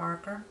permanent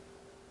marker.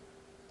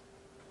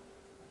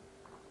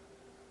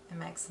 It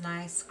makes a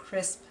nice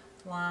crisp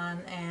line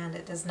and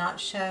it does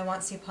not show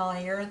once you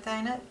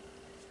polyurethane it.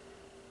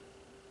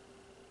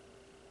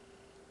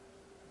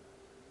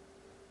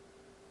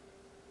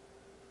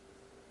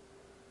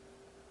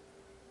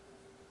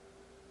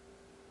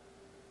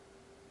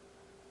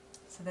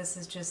 So this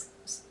is just,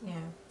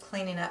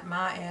 cleaning up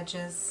my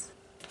edges.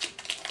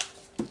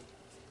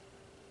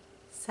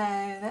 So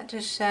that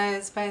just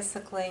shows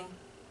basically,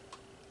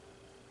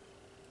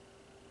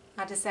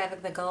 I just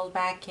added the gold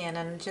back in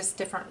and just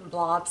different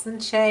blobs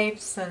and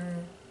shapes,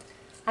 and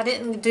I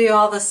didn't do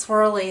all the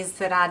swirlies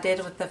that I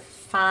did with the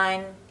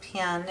fine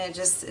pen.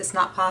 It's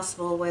not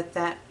possible with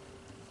that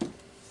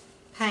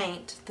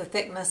paint, the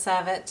thickness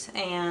of it,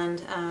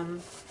 and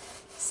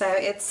so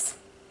it's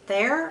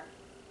there.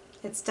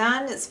 It's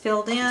done, it's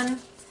filled in.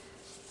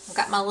 I've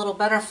got my little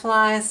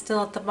butterflies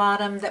still at the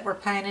bottom that were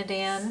painted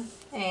in,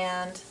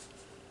 and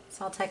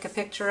so I'll take a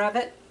picture of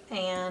it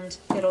and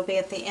it'll be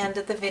at the end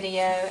of the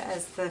video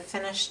as the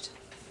finished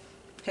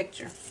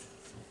picture.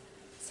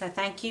 So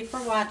thank you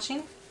for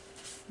watching,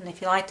 and if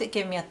you liked it,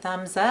 give me a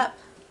thumbs up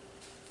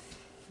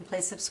and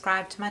please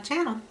subscribe to my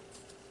channel.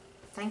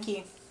 Thank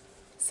you.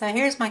 So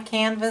here's my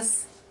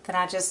canvas that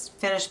I just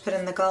finished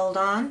putting the gold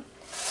on.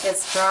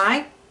 It's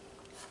dry.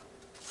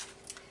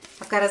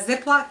 I've got a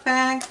Ziploc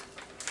bag.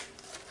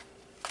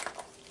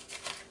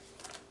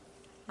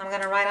 I'm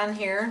going to write on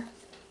here,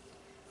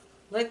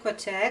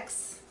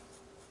 Liquitex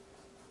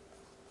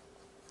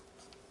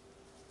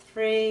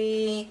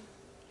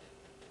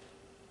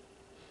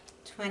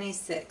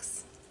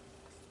 326.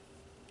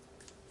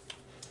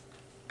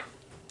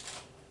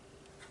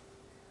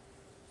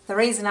 The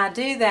reason I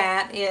do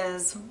that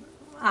is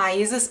I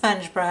use a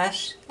sponge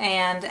brush,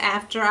 and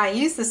after I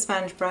use the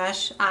sponge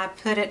brush, I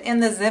put it in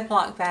the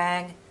Ziploc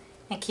bag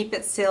and keep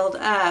it sealed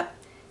up,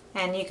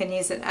 and you can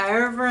use it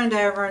over and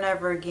over and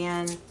over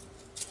again,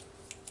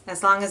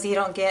 as long as you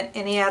don't get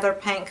any other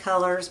paint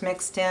colors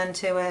mixed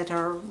into it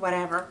or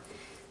whatever.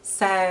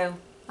 So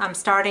I'm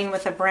starting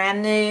with a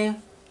brand new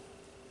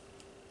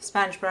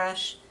sponge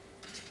brush.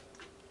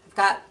 I've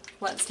got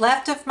what's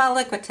left of my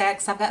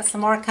Liquitex. I've got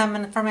some more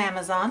coming from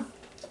Amazon.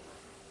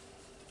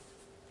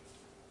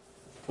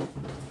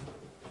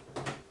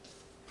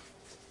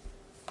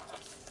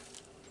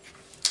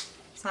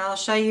 So I'll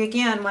show you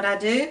again. What I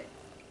do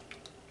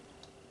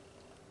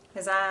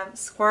is I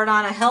squirt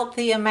on a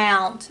healthy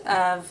amount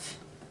of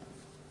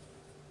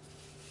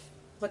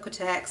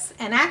Liquitex,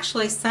 and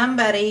actually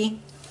somebody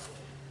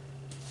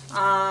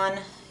on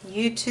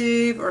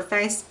YouTube or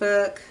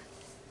Facebook,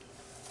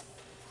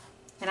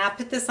 and I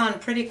put this on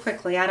pretty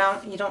quickly.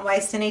 You don't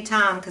waste any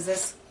time because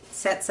this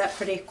sets up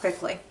pretty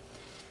quickly.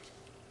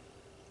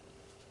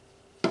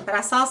 But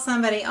I saw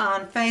somebody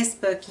on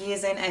Facebook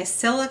using a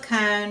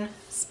silicone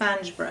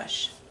sponge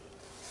brush.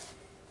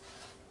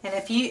 And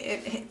if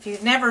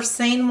you've never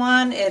seen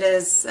one, it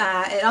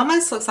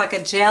almost looks like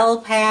a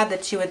gel pad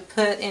that you would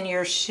put in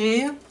your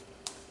shoe.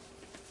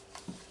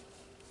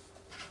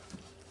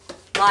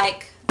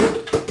 Like,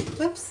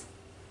 whoops.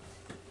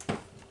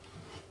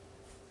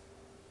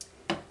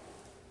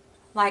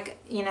 Like,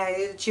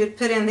 that you would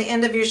put in the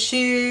end of your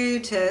shoe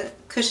to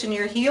cushion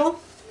your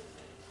heel.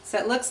 So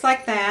it looks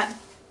like that.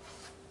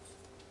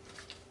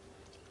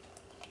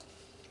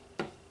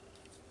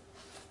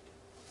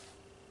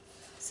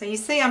 So you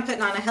see I'm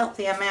putting on a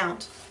healthy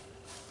amount.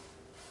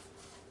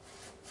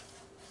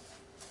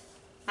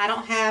 I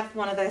don't have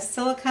one of those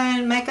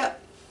silicone makeup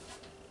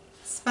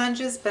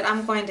sponges, but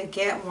I'm going to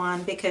get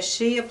one because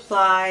she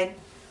applied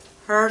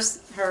her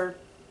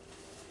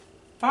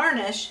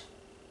varnish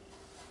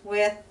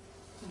with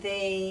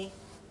the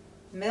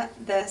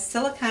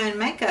silicone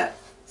makeup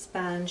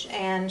sponge,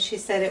 and she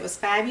said it was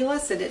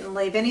fabulous. It didn't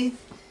leave any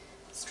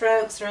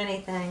strokes or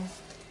anything.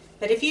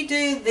 But if you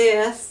do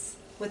this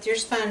with your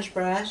sponge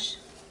brush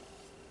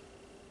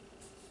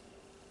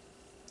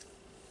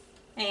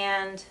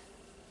and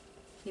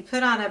you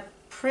put on a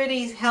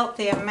pretty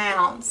healthy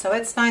amount, so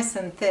it's nice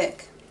and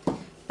thick,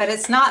 but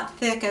it's not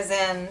thick as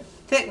in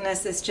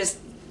thickness, it's just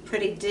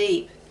pretty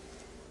deep.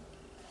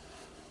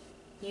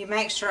 You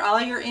make sure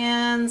all your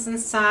ends and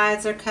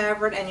sides are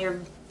covered, and you're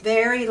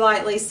very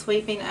lightly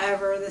sweeping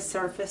over the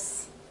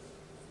surface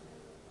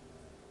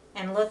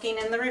and looking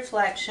in the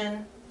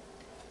reflection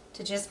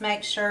to just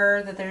make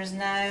sure that there's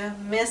no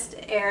missed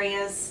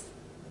areas.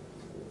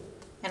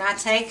 And I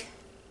take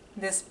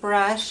this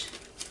brush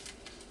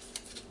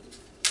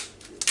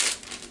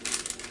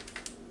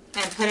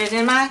and put it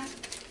in my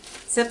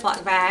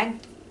Ziploc bag,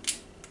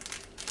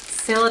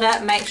 seal it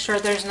up, make sure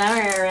there's no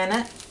air in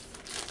it,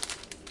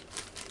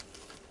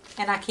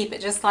 and I keep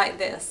it just like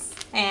this,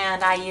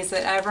 and I use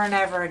it over and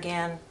over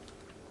again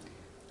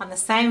on the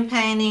same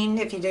painting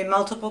if you do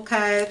multiple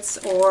coats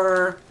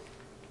or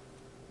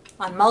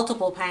on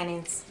multiple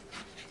paintings.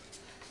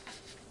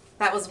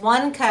 That was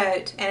one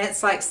coat, and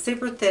it's like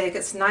super thick.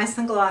 It's nice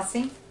and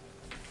glossy.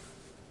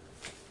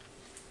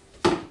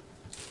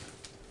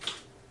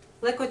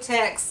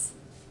 Liquitex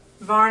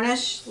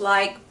varnish,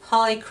 like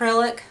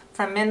polyacrylic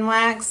from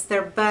Minwax.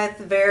 They're both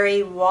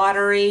very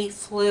watery,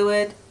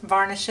 fluid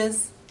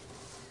varnishes.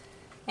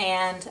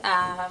 And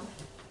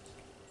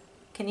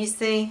can you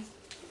see?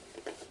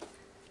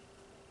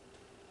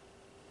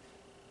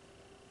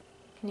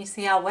 Can you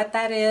see how wet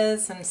that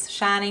is and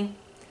shiny?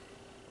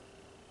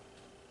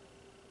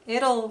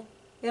 It'll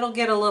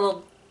get a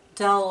little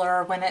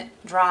duller when it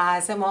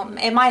dries. It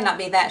might not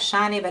be that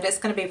shiny, but it's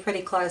going to be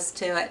pretty close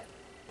to it.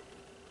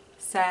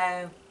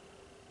 So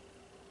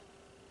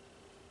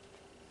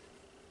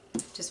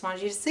just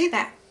wanted you to see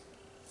that.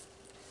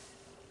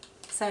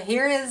 So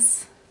here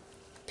is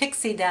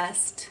Pixie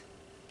Dust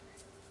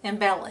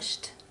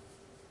embellished,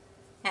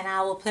 and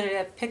I will put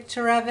a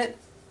picture of it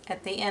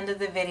at the end of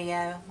the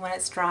video when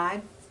it's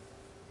dried.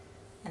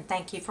 And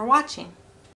thank you for watching.